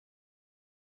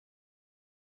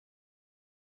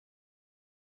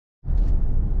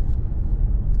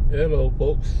Hello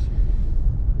folks,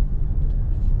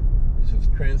 this is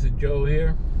Transit Joe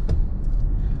here,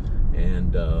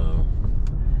 and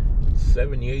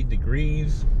 78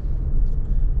 degrees,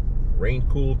 rain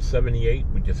cooled 78.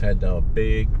 We just had a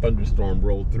big thunderstorm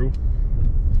roll through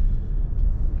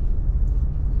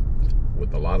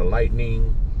with a lot of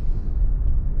lightning,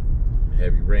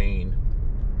 heavy rain.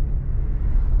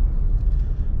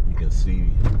 You can see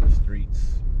the streets.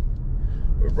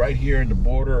 We're right here in the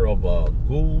border of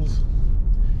Goulds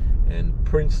and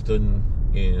Princeton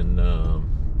in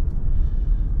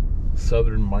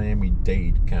southern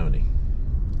Miami-Dade County.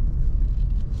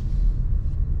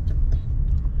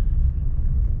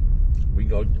 We're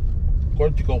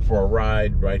going to go for a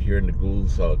ride right here in the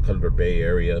Goulds, Cutler Bay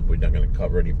area. We're not going to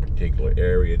cover any particular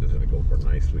area. Just going to go for a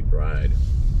nice sweet ride.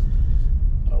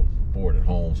 I was bored at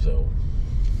home, so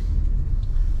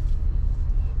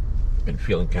been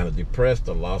feeling kind of depressed.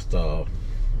 I lost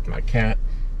my cat.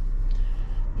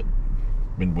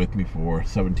 Been with me for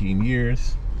 17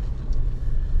 years.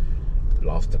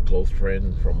 Lost a close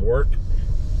friend from work.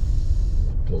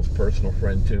 A close personal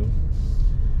friend too.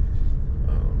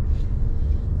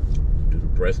 Due to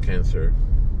breast cancer.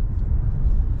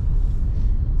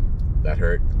 That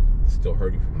hurt. Still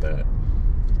hurting from that.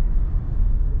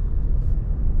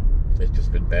 It's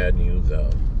just been bad news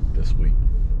this week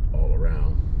all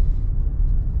around.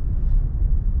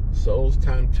 So it's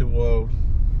time to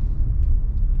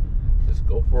just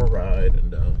go for a ride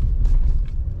and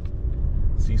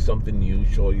see something new,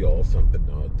 show you all something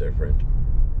different.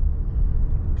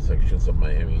 Sections of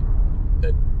Miami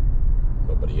that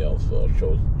nobody else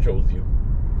shows you.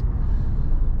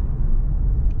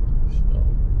 So,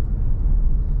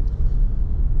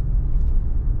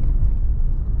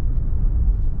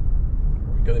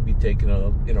 we're gonna be taking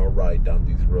a ride down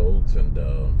these roads and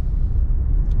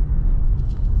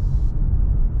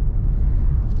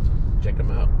check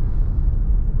them out.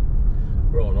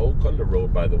 We're on Old Cutler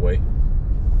Road, by the way.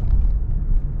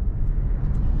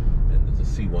 And there's a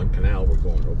C1 canal we're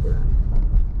going over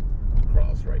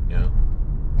across right now.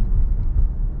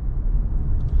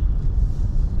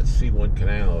 The C1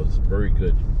 canal is a very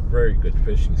good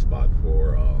fishing spot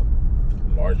for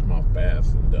largemouth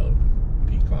bass and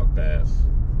peacock bass.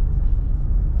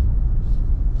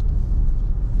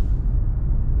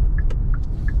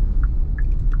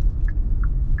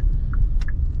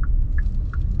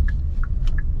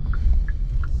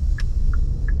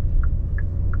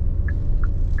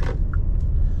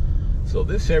 So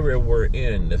this area we're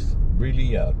in is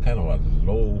really kind of a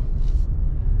low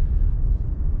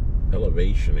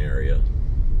elevation area.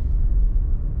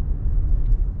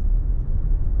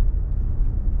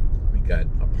 We got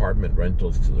apartment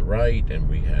rentals to the right, and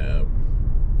we have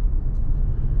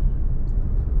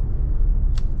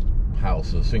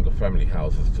houses, single family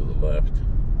houses to the left.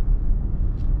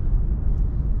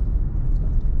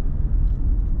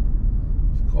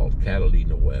 It's called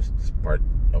Catalina West. It's part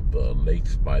of the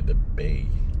Lakes by the Bay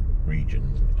region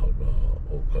of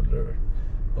Cutler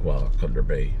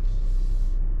Bay.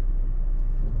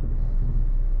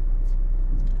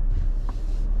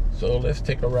 So let's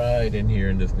take a ride in here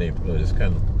in this neighborhood. It's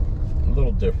kind of a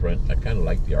little different. I kind of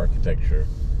like the architecture.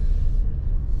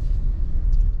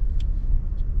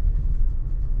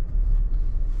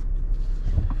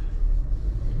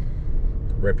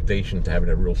 Reputation to having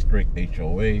a real strict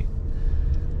HOA.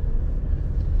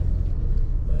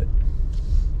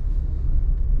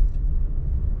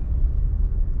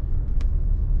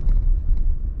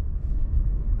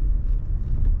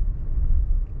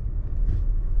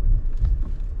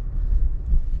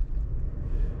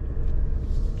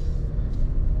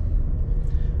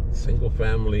 Single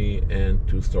family and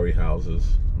two-story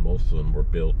houses. Most of them were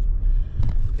built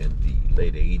in the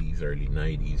late 80s, early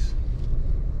 90s.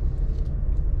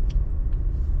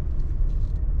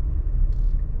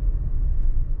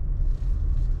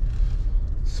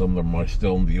 Some of them are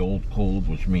still in the old code,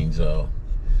 which means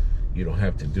you don't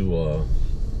have to do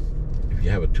if you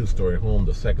have a two-story home,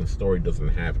 the second story doesn't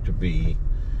have to be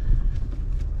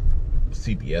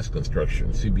CBS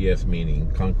construction. CBS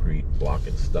meaning concrete, block,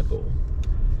 and stucco,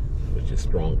 which is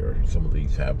stronger. Some of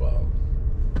these have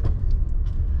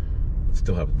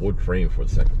still have wood frame for the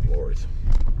second floors,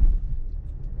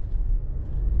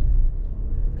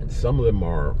 and some of them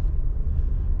are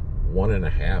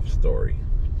 1.5 story,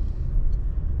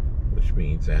 which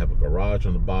means they have a garage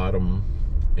on the bottom,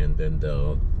 and then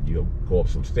you go up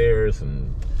some stairs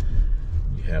and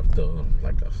you have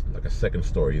like a second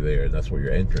story there. That's where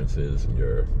your entrance is and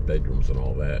your bedrooms and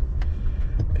all that,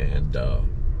 and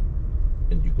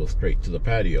you go straight to the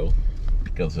patio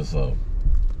because there's a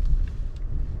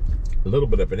a little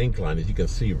bit of an incline, as you can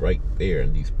see right there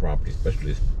in these properties, especially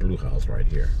this blue house right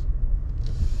here.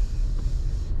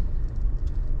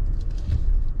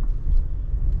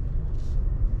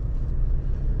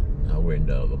 Now we're in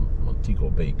the Montego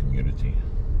Bay community.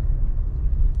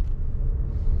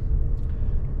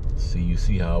 You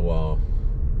see how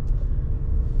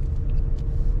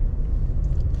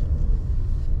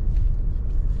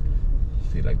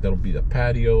see, like, that'll be the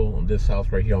patio on this house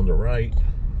right here on the right,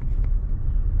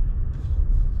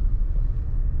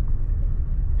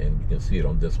 and you can see it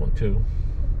on this one too.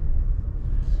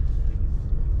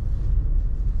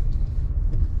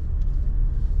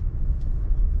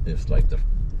 It's like the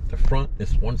front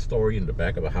is one story and the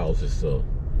back of the house is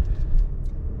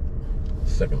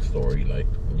second story. Like,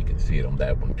 you can see it on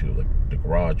that one too. Like, the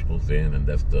garage goes in, and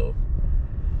that's the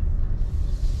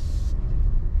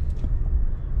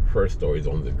first story is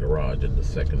on the garage, and the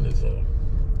second is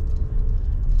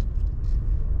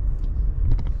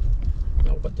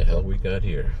now what the hell we got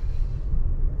here?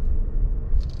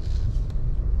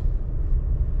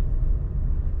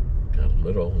 Got a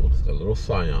little, looks like a little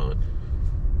scion,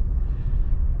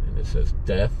 and it says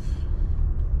death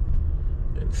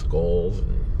and skulls,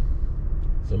 and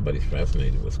somebody's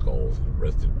fascinated with skulls, and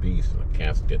rest in peace, and a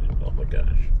casket, and oh my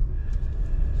gosh.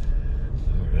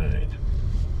 All right.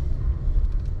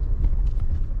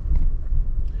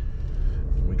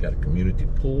 We got a community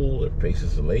pool that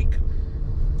faces the lake.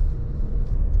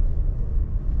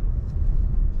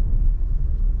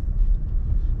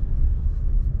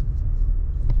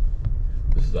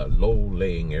 This is a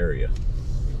low-laying area.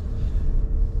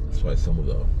 That's why some of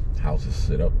the houses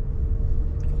sit up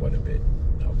quite a bit.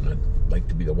 I would not like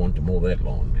to be the one to mow that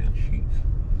lawn, man. Jeez.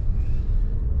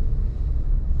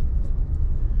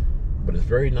 But it's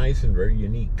very nice and very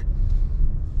unique.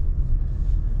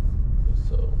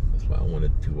 So that's why I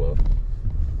wanted to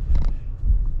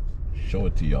show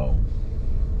it to y'all.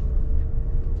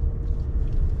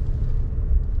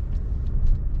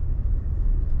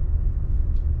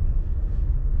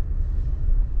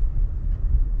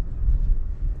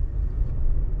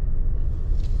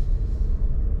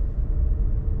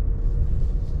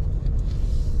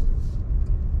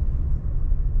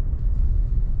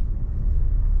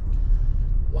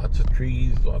 Lots of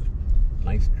trees, a lot of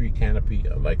nice tree canopy.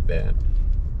 I like that.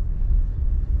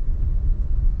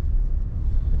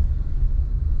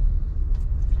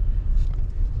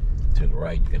 To the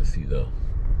right, you're gonna see the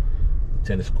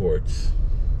tennis courts.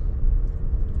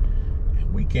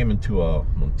 And we came into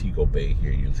Montego Bay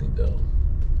here using the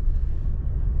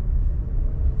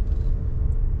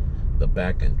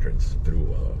back entrance through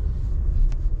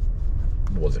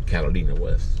what was it, Catalina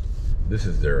West. This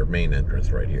is their main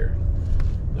entrance right here.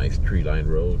 Nice tree-lined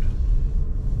road.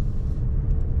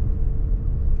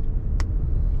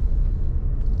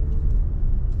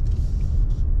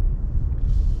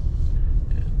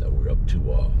 And we're up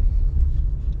to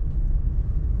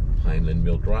Highland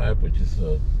Mill Drive, which is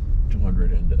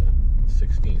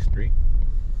 216th Street.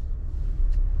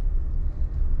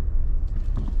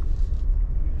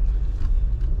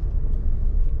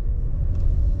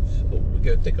 So we're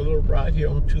gonna take a little ride here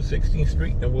on 216th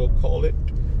Street, and we'll call it.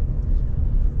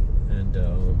 And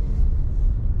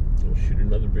we'll shoot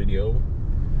another video,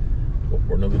 go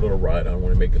for another little ride. I don't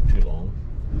want to make it too long.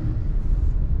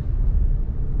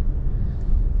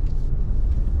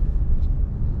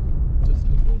 This is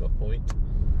Laguna Point.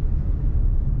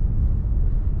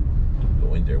 I'll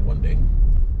go in there one day.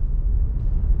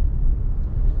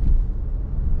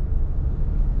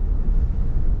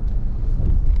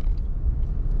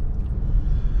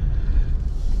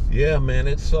 Yeah, man,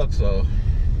 it sucks.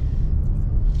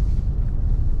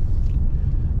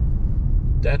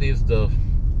 That is the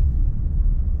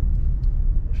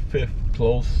 5th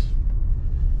close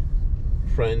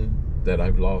friend that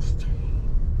I've lost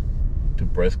to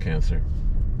breast cancer.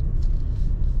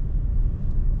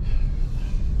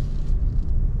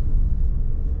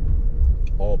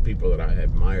 All people that I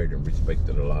admired and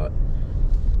respected a lot.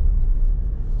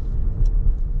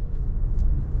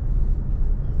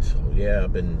 So yeah,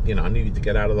 I've been, I needed to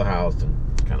get out of the house and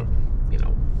kind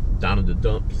of, down in the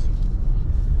dumps.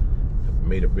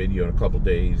 Made a video in a couple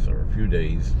days or a few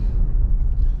days.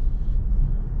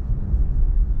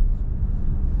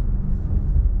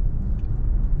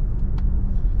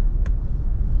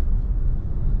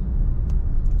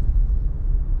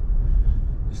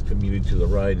 This community to the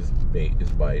right is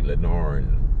by Lennar, and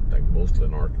like most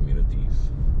Lennar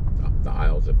communities, the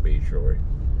Isles at Bayshore,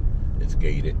 it's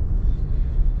gated.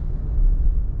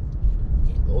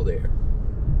 Can't go there.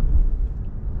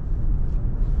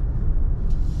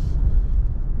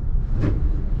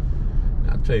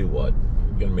 I'll tell you what,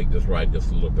 gonna make this ride just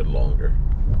a little bit longer.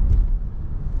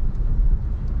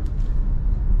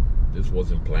 This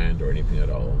wasn't planned or anything at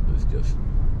all. This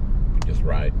just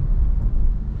riding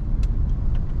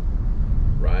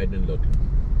and looking.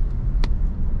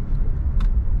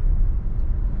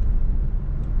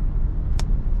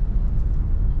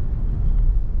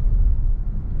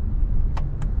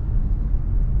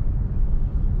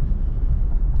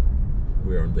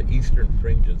 We're on the eastern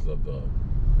fringes of the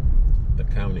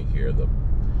county here. The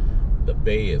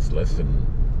bay is less than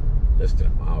a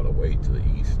mile away to the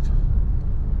east.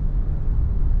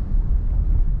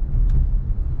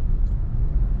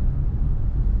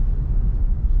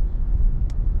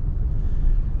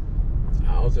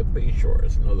 How's at Bayshore?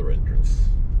 It's another entrance.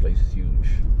 Place is huge.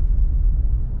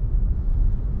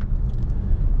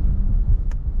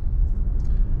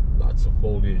 Lots of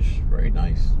foliage, very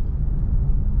nice.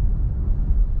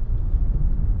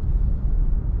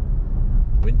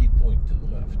 Windy Point to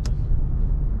the left.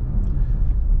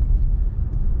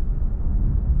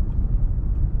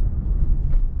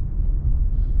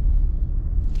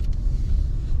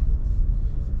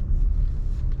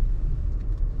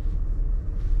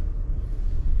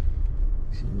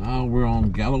 So now we're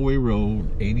on Galloway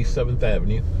Road, 87th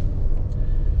Avenue.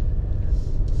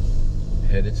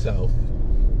 Headed south.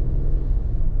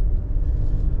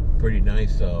 Pretty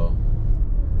nice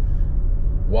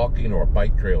walking or a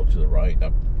bike trail to the right.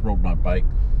 I rode my bike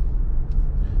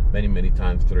many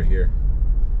times through here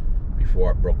before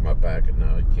I broke my back, and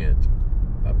now I can't.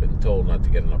 I've been told not to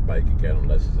get on a bike again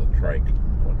unless it's a trike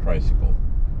or a tricycle.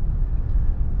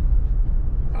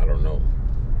 I don't know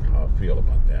how I feel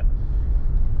about that.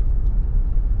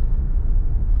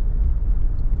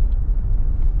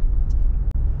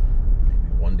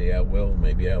 Maybe one day I will,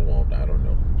 maybe I won't. I don't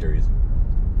know.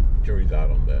 Jury's out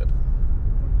on that.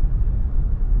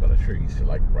 But I sure used to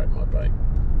like to ride my bike.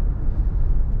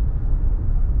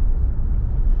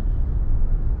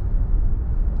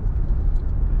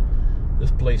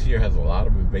 This place here has a lot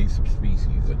of invasive species.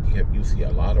 You see a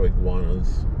lot of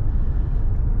iguanas,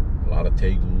 a lot of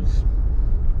tegus.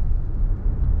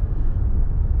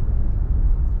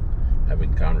 I've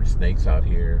encountered snakes out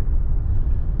here,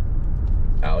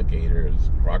 alligators,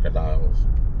 crocodiles.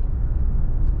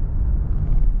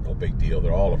 No big deal.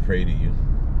 They're all afraid of you.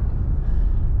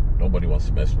 Nobody wants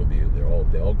to mess with you.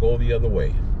 They all go the other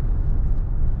way.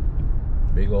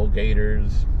 Big old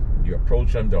gators. You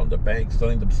approach them, they're on the bank,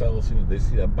 sunning themselves. You know, they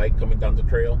see that bike coming down the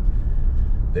trail.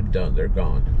 They're done. They're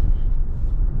gone.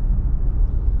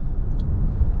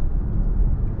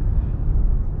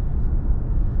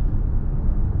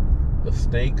 The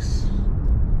snakes,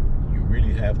 you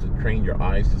really have to train your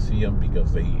eyes to see them,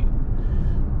 because they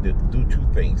do two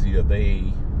things. Either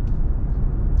they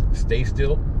stay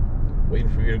still,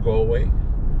 waiting for you to go away,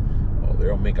 or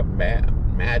they'll make a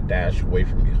mad dash away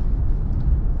from you.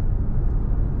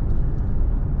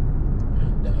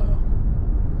 And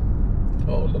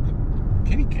oh, look, a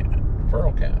kitty cat,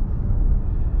 feral cat.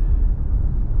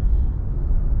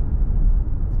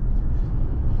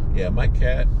 Yeah, my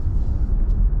cat,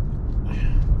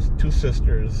 two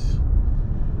sisters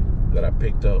that I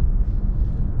picked up.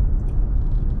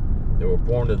 They were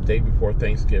born the day before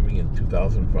Thanksgiving in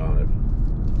 2005.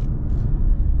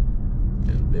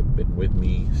 And they've been with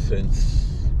me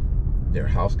since. They're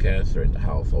house cats. They're in the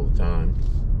house all the time.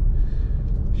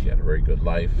 She had a very good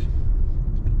life.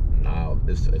 Now,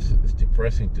 it's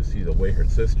depressing to see the way her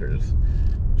sisters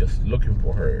just looking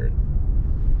for her.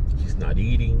 She's not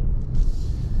eating.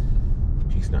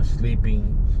 She's not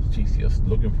sleeping. She's just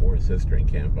looking for her sister and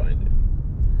can't find it.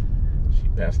 She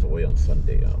passed away on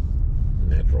Sunday.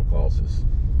 Natural causes.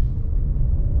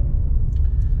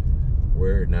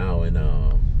 We're now in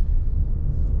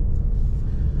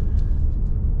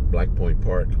Black Point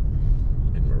Park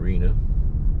in Marina.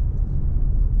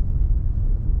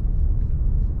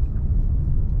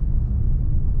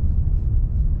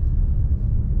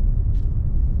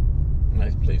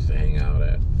 Nice place to hang out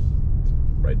at,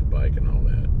 ride the bike and all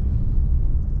that.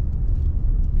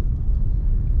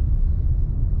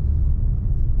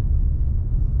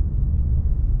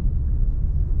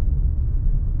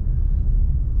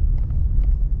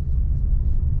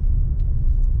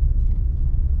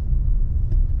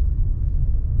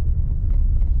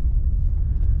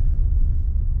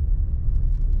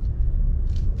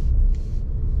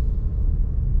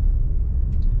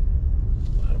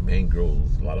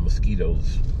 Mangroves, a lot of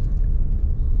mosquitoes.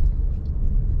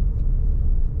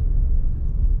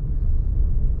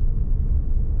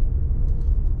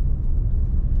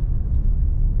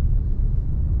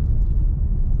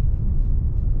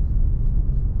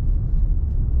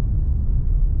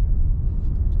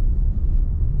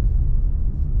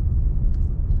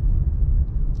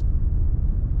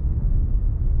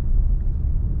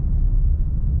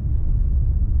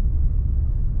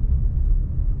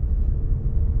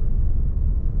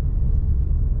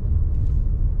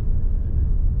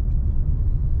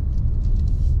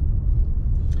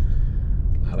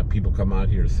 people come out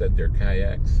here to set their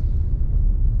kayaks.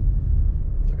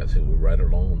 Like I said, we're right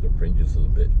along the fringes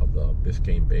of the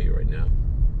Biscayne Bay right now.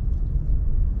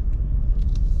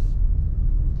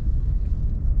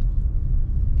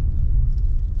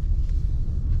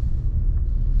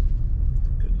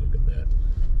 Good look at that.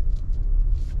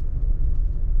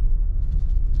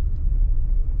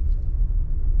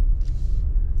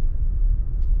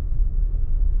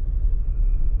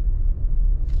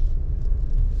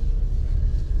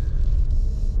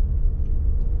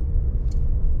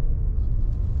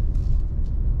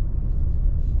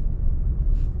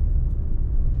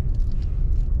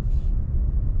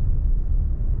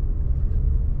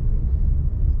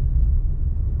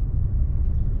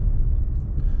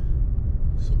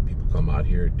 Come out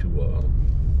here to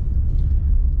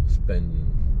spend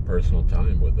personal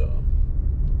time with a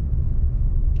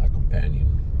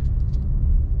companion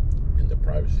in the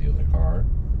privacy of the car.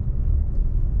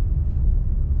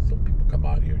 Some people come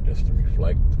out here just to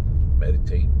reflect,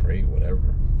 meditate, pray, whatever.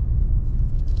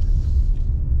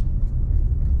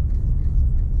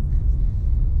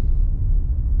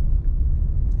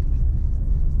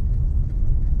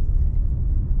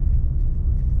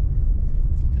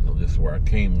 This is where I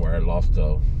came, where I lost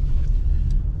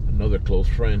another close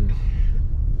friend.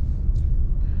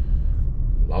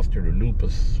 Lost her to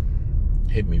lupus.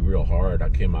 Hit me real hard. I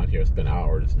came out here, spent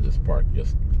hours in this park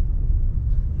just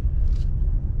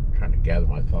trying to gather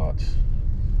my thoughts.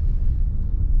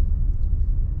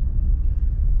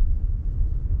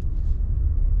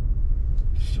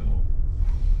 So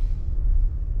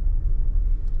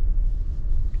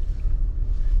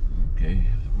okay,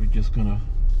 we're just gonna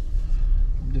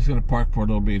park for a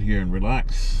little bit here and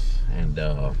relax, and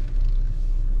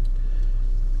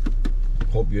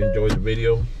hope you enjoyed the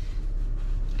video.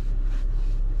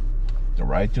 The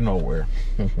ride to nowhere.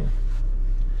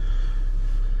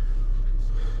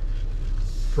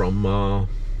 From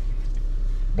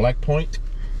Black Point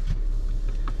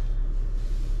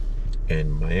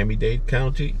in Miami-Dade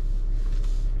County,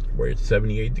 where it's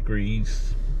 78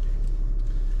 degrees,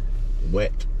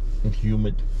 wet and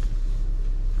humid.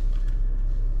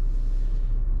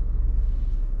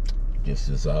 This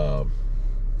is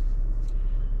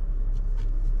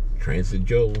Transit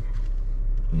Joe.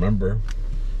 Remember,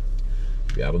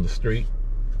 be out on the street,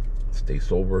 stay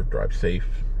sober, drive safe.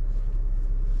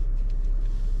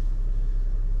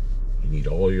 You need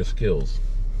all your skills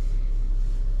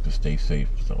to stay safe.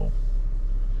 So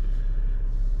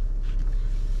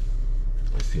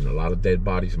I've seen a lot of dead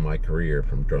bodies in my career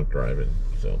from drunk driving,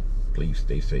 so please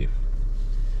stay safe.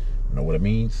 Know what it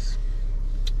means?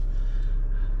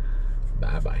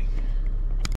 Bye-bye.